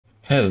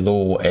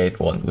Hello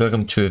everyone,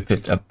 welcome to a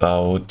bit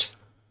about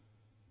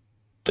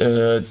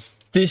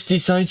this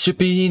design should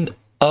be in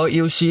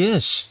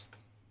RLCS.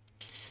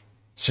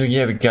 So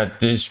yeah, we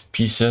got this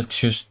pizza.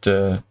 Here's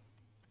the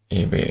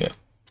area.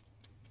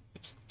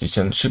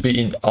 Design should be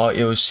in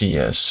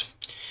RLCS.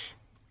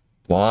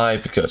 Why?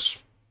 Because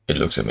it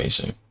looks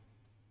amazing.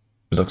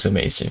 It looks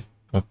amazing.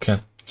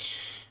 Okay.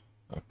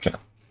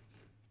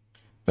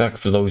 Back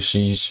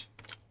velocities,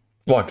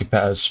 rocket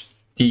pass,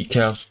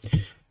 decal,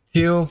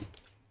 here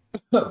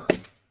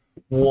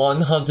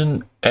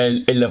 111.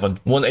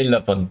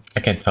 I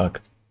can't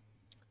talk.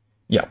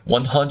 Yeah,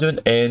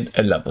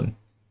 111.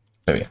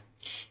 There we go.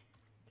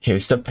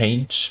 Here's the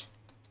paint.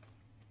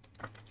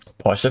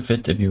 Parts of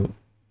it if you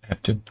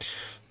have to.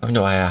 I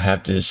know I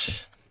have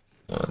this.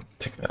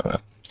 Take that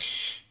out.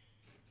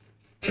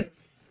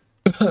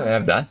 I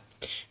have that.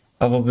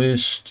 I've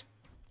used.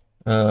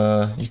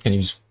 You can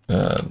use.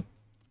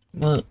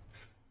 Well,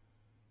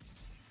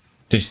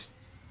 this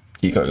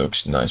decal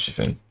looks nice, I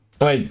think.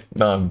 Wait,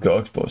 go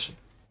exposing.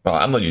 Well,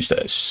 I'm gonna use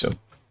this. So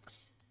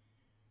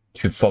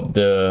to fob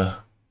the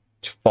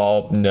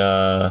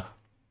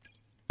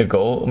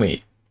goal.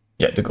 Wait,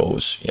 yeah, the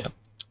goals. Yeah,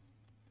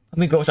 how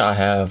many goals I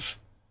have?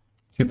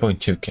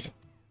 2.2k.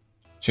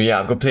 So yeah,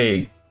 I'm gonna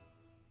play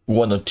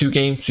 1 or 2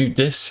 games with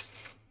this.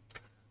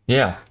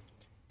 Yeah,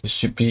 this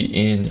should be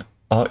in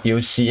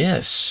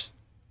RLCS.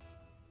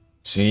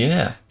 So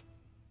yeah.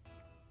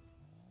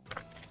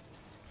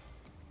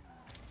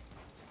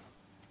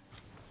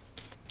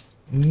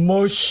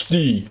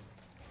 Musty.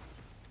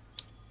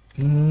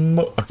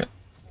 Okay.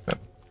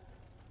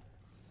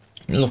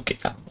 Look at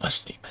that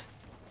musty, man.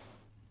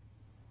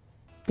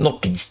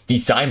 Look at this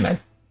design, man.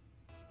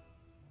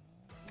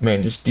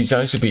 Man, this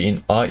design should be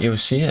in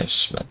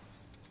RLCS, man.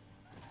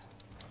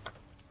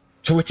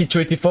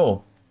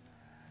 2024.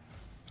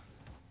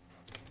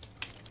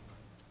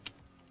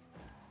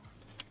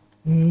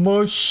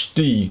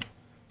 Musty.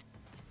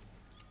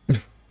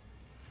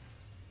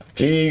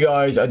 See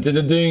guys, I did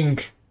a ding.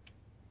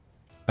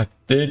 I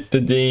did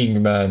the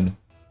ding, man.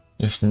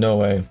 There's no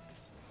way.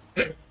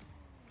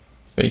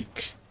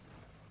 Fake.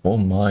 Oh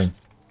my.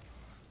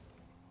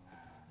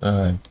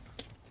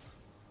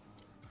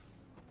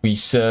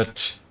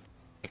 Reset.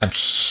 I'm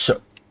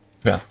so.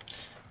 Yeah.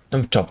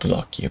 I'm top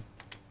block you.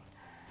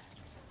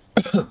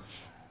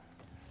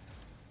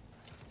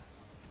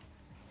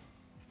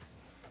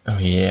 Oh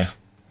yeah.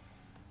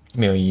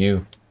 Me or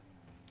you.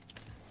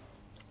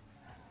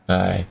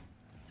 Bye.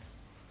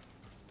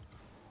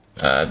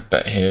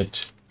 Bet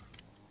hit.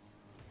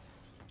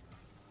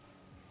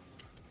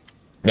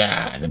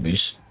 Nah, the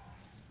boost.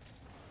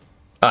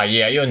 Ah,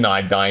 yeah, you're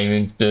not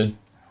diamond, dude.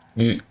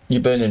 You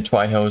better than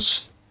try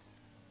house.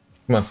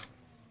 Come on.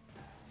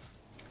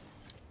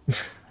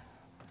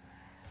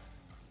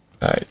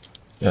 Alright.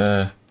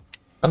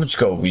 I'm just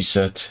go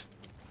reset.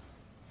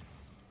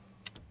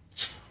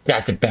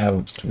 That's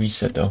about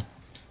reset though.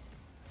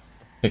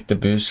 Pick the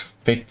boost.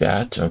 Pick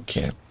that.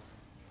 Okay.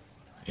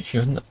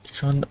 You're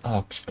on the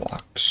aux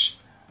box.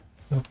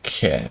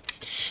 Okay.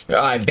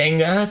 Alright, bang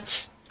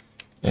that.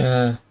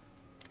 Yeah.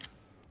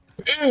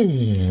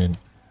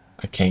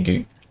 I can't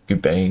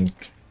get bang.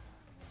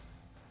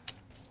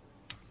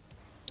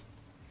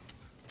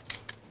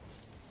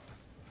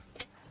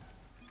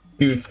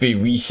 Goofy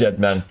reset,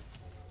 man.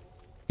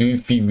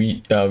 Goofy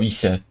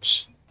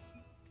reset.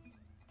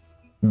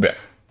 Bruh.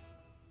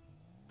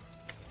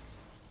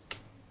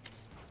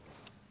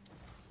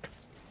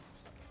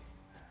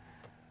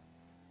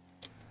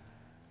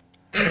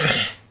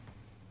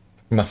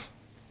 Come on.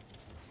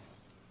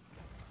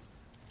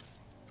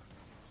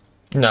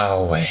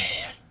 No way.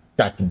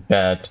 That's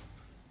bad.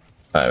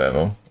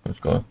 Alright, let's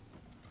go.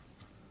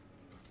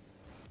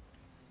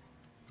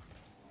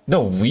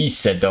 No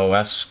reset though,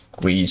 that's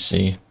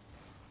squeezy.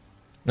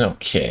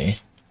 Okay.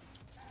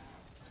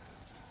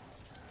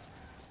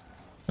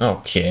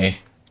 Okay.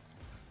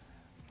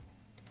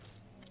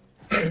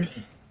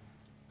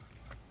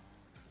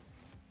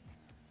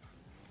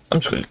 I'm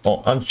just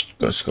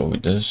gonna go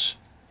with this.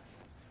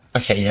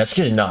 Okay, yeah, it's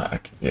cause not a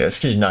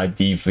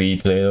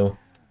D3 play though.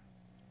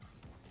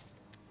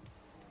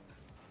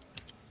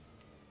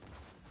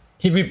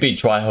 He would be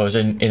tryhards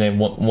in a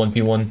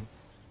 1v1.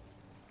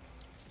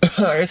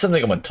 I guess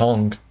something on my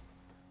tongue.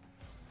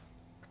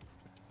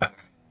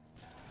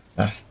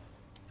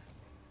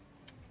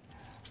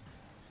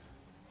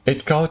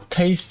 It got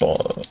taste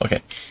ball.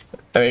 Okay.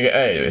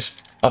 Anyways,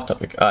 off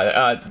topic.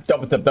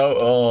 Double tap though.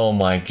 Oh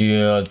my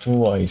god,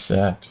 why is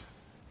that?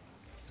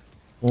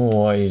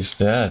 Why is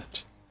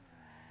that?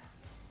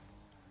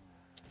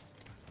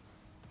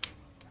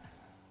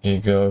 Here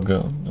go.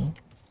 No.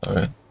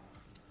 Alright.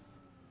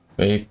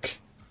 Fake.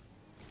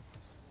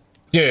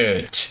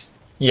 Dude.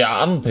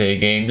 Yeah, I'm playing a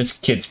game. This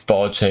kid's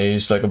ball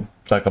chase like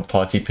a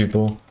party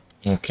people.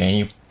 Okay,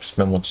 you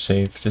spend what to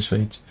save this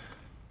rate.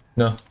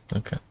 No?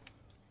 Okay.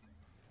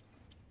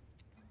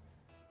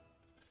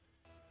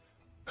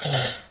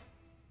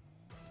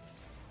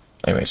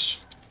 Anyways.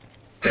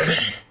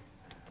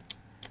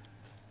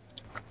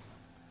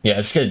 Yeah,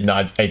 this kid's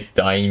not a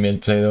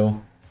diamond play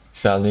though.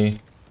 sadly.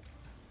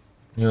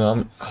 You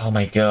know, oh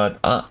my god,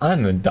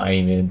 I'm a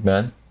diamond,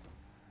 man.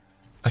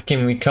 I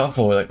can't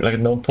recover like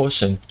no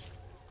potion.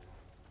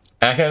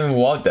 I can't even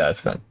walk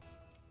that, man.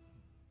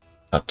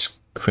 That's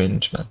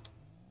cringe, man.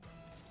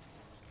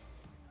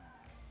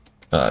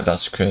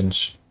 That's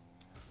cringe.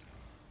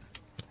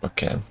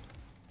 Okay.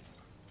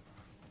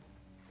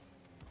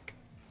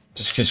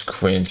 Just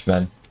cringe,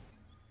 man.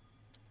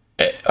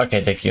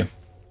 Okay, thank you.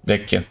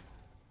 Thank you.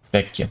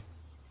 Thank you.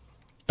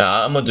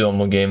 I'm gonna do one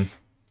more game.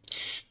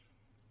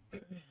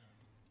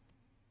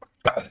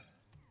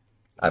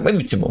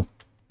 Maybe two more.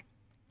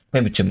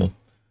 Maybe two more.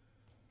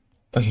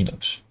 But who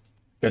knows?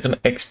 Get some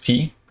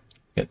XP.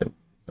 Get them.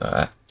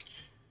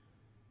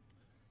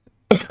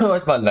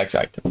 What's my next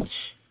item?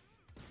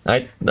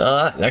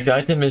 Next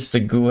item is the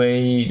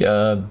great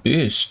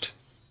boost.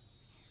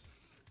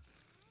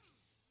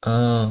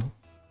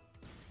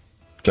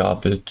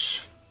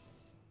 Garbage.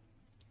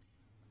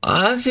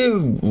 I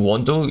actually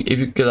wonder if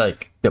you could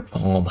like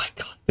oh my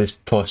god, this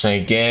potion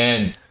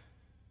again.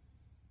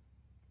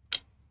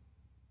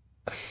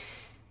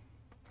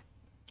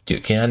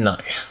 Dude, can I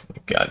not?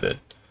 Got it.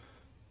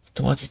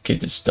 Don't want to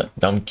get this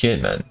dumb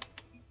kid, man.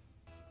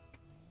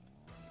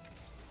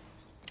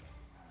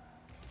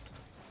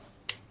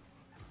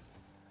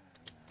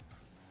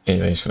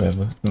 Anyways,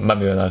 whatever. Might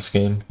be my last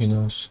game, who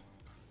knows?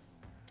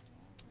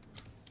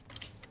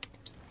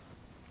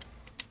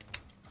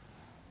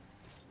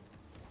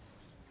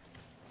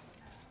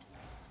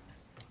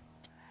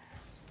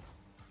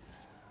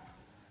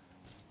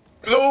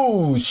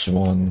 Oh,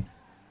 Swan.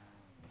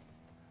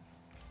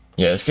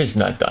 Yeah, this kid's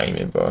not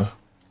diamond, bro.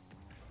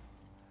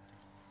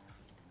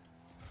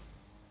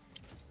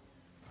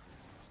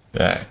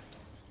 Yeah.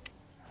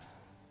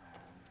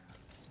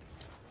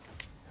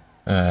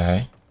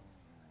 Alright.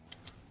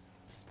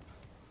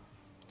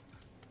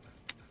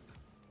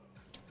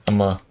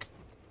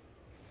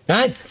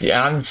 God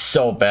damn, I'm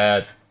so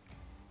bad.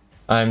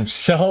 I'm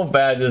so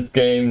bad this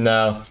game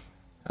now.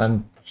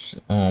 Oh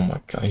my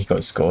god, he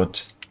got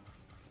scored.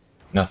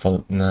 Not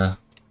for nah.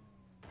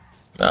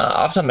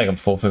 I'll have to make him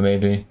forfeit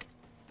maybe.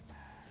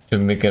 To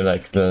make it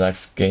like the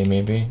next game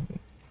maybe.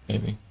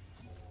 Maybe.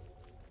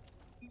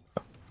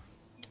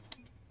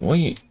 What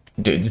you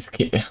dude, this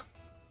kid.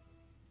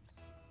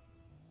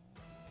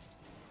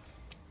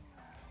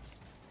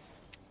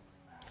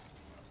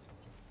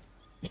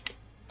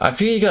 I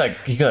feel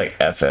he got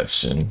like FF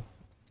soon.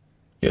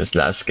 His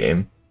last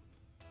game.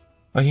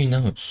 Oh, he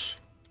knows.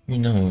 He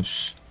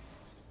knows.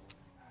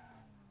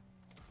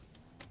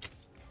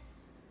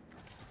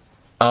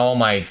 Oh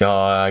my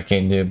god, I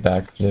can't do a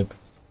backflip.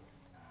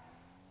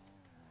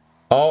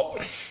 Oh.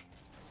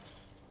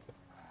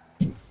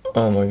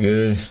 Oh my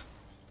god.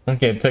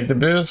 Okay, take the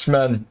boost,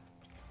 man.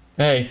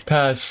 Hey,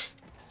 pass.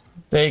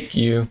 Thank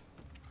you.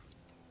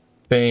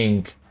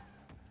 Bang.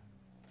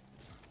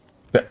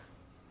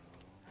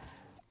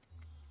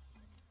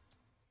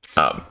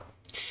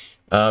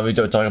 We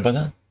don't talk about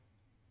that.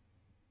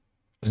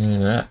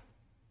 Yeah.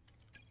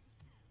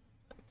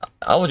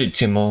 I will do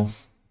two more.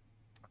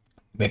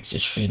 Makes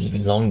this feel a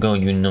bit longer,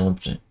 you know.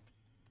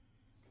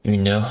 You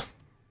know.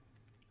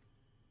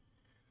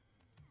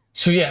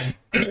 So yeah,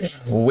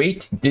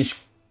 weight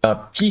this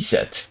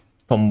preset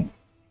from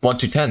 1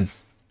 to 10.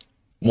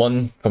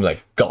 1 from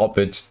like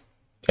garbage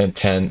and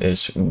 10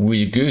 is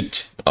really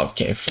good.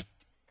 Okay.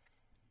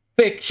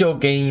 Fix your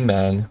game,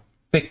 man.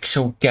 Fix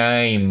your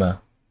game.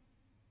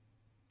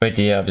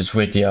 Ready up, just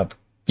ready up.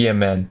 Yeah,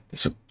 man.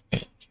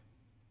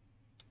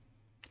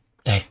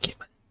 Thank you,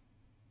 man.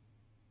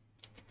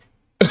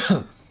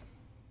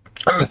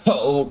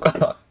 Oh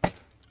god.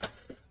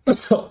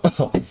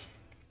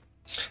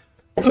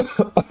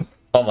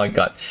 Oh my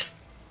god.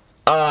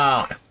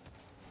 Ah.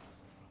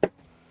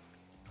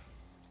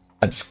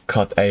 I just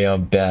caught a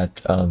bad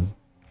dang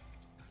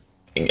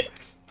it.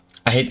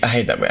 I hate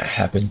that when it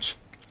happens.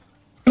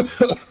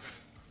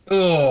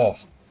 Oh.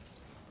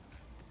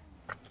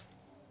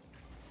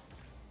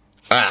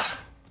 Ah.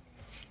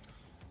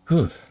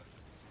 Whew.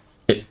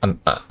 I'm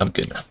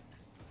good now.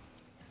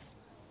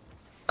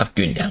 I'm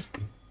good now.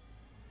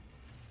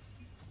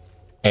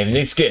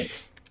 Everything's good.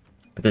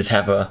 I just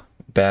have a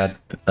bad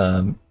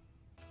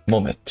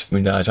moment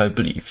when I try to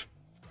believe.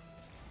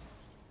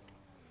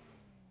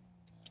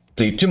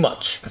 Believe too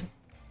much.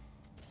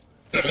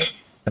 Something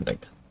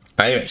like that.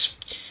 Anyways,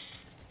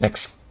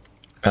 next,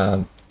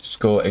 let's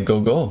go and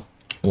go.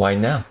 Why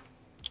now?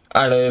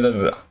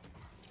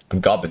 I'm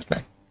garbage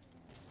man.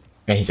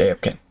 And he's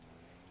AFK.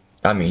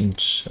 That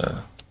means,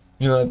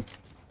 you know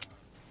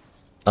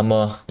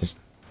what?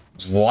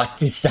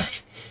 What is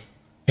that?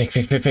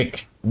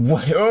 Fake.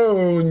 What?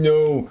 Oh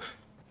no.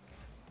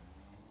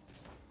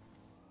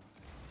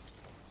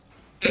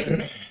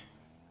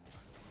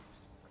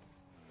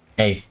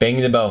 Hey,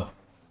 bang the bell.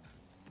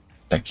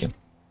 Thank you.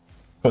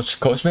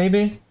 Coach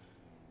maybe?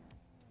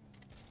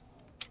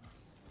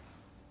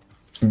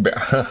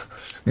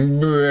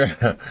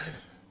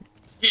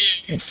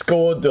 It's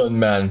Gordon,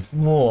 man.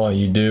 What are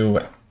you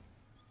doing?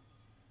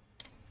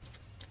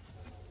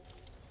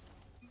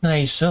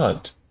 Nice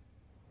shot.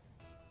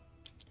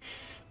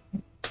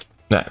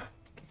 Nah.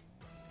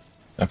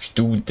 Let's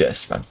do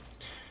this, man.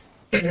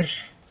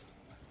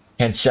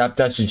 Can't sharp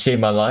that to save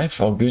my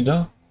life. All good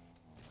though.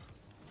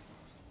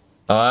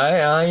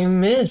 I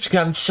missed.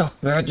 I'm so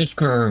bad at this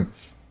game.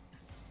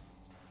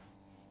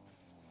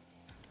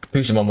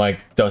 Please, my mic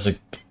doesn't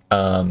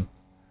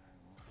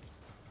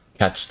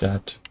catch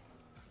that.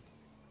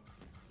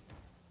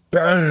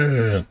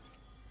 Burn.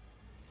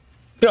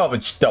 Double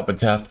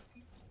tap.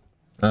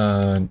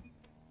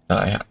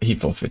 He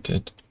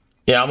forfeited.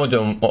 Yeah, I'm gonna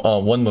do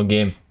one more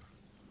game.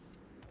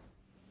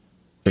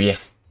 So yeah.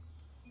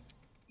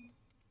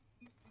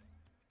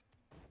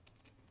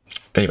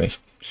 Anyways.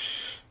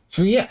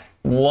 So yeah,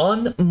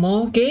 one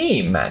more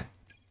game, man.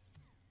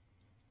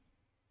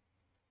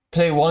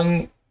 Play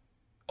one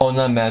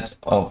online match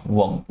of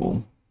one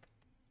boom.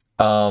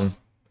 I'm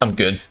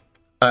good.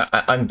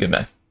 I'm good,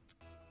 man.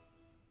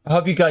 I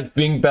hope you guys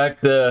bring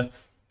back the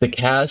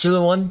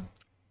casual one.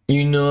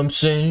 You know what I'm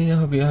saying? I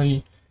hope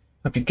you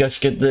guys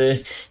get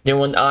the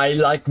one I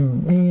like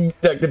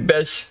the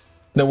best,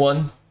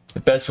 the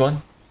best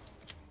one.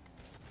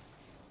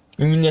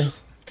 You know,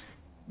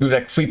 do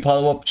like 3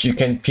 power-ups. You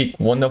can pick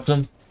one of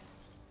them,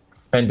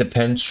 and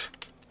depends.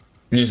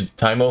 Use a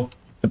timer.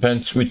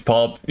 Depends which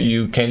power-up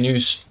you can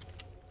use.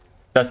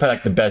 That's probably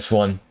like the best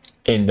one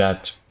in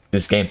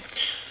this game.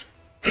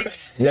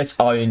 That's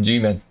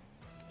RNG, man.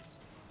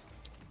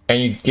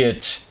 And you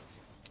get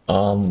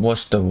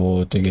what's the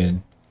word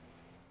again?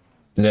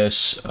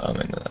 Less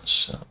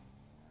that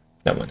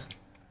one.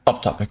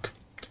 Off topic.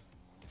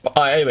 But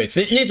anyways,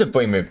 need to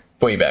bring me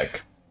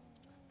back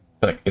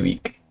for like a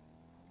week.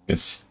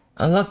 Because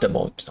I love the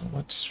mode. The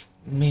mode is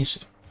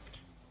amazing.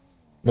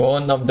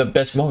 One of the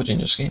best modes in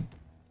this game.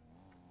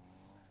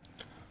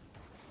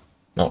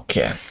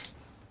 Okay.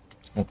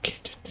 Okay,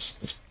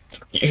 this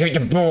you're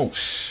the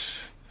boss.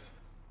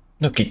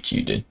 Look at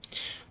you, dude.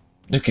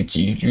 Look at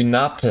you. You're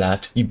not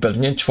plat. You're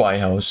building a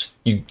tri-house.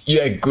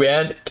 You're a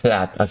grand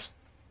plat. That's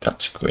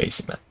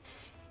crazy, man.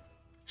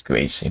 It's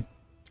crazy.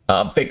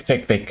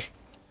 Fake.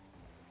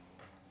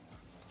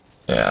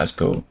 Yeah, let's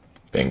go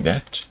bang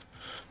that.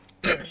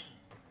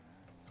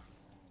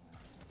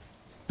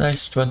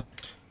 Nice one.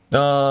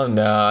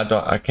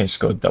 No, I can't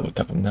score double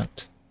tap on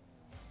that.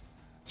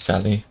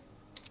 Sadly.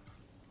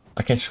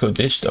 I can't score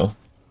this though.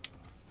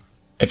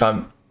 If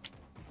I'm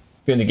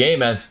in the game,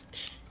 man.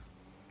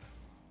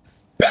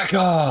 Back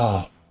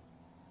off!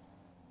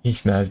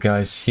 He's mad,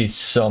 guys. He's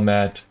so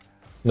mad.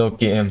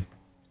 Look at him.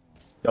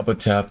 Double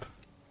tap.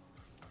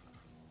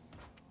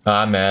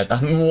 I'm mad. I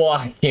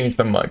can't even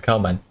spend my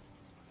card, man.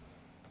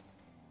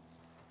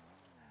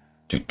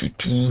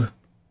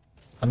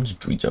 I'm just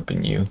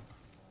pre-jumping you.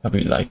 Hope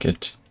you like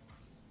it.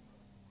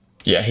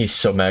 Yeah, he's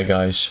so mad,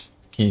 guys.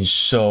 He's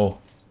so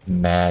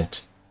mad.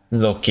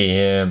 Look at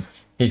him.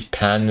 He's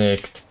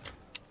panicked.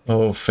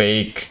 Oh,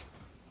 fake.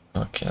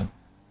 Okay.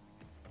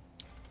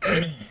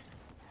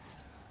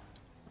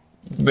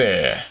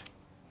 Bang.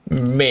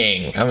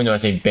 I don't know I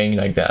say bang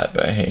like that,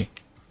 but hey.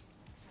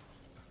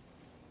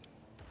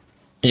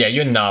 Yeah,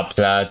 you're not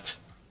plat.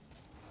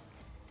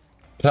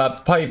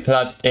 Probably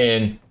plat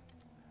in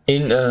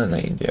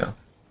India.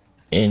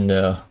 In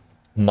the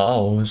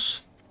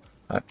mouse.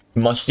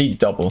 Must eat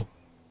double.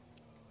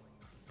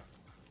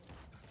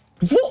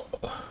 What?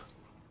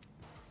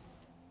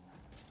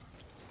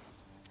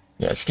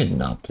 Yeah, it's just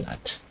not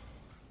plat.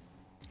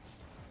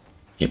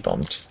 Get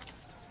bumped.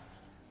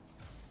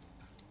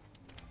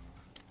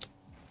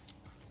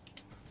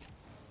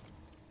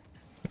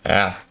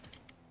 Yeah.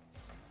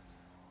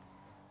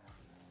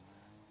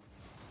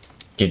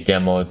 Get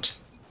demoed.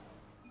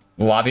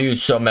 Why are you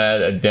so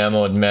mad at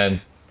demoed,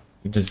 man?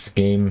 This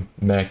game,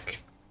 mech.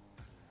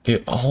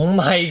 Dude, oh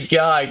my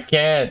god, I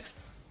can't.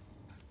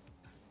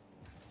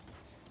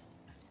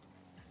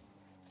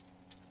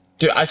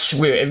 Dude, I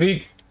swear,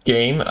 every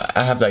game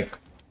I have like,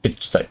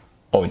 it's like,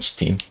 oh, it's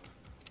team.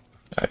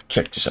 Alright,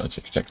 check this out.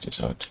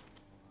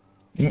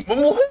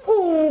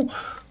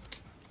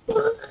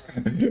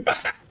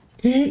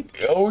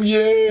 Oh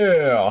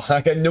yeah,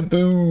 I got no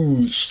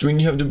boost. When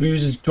you have the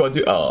boost, it's try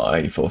to. Oh,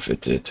 I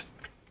forfeited.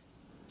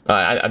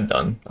 Alright, I'm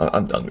done.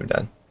 I'm done with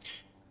that.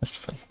 That's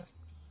fun.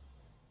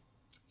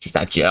 Shoot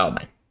that gel,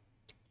 man.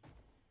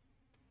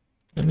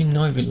 Let me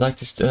know if you like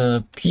this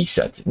P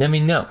set. Let me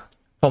know.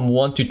 From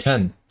 1 to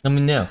 10. Let me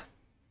know.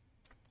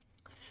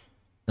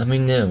 Let me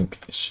know,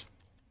 guys.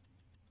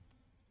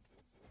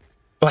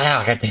 Wow,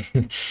 I got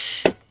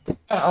that.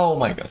 Oh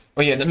my god.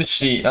 Oh yeah, let me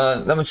see.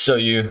 Let me show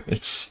you.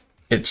 It's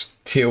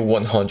tier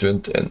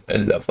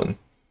 111.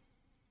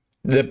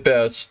 The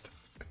best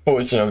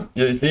portion of,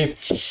 you see?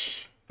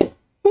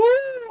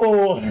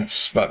 Oh,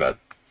 my bad.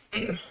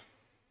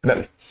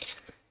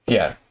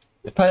 Yeah,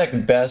 it's probably like the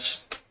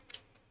best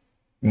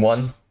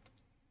one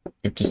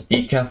with the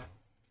decaf.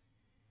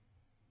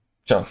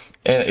 So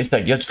it's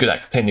like you have to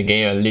like play the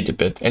game a little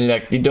bit, and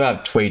like they don't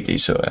have trading,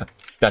 so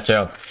that's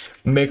all.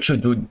 Make sure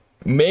to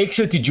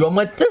join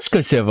my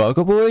Discord server. I'll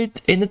put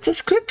it in the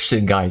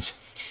description, guys.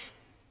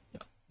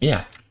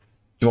 Yeah,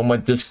 join my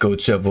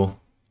Discord server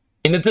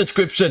in the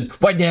description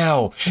right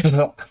now.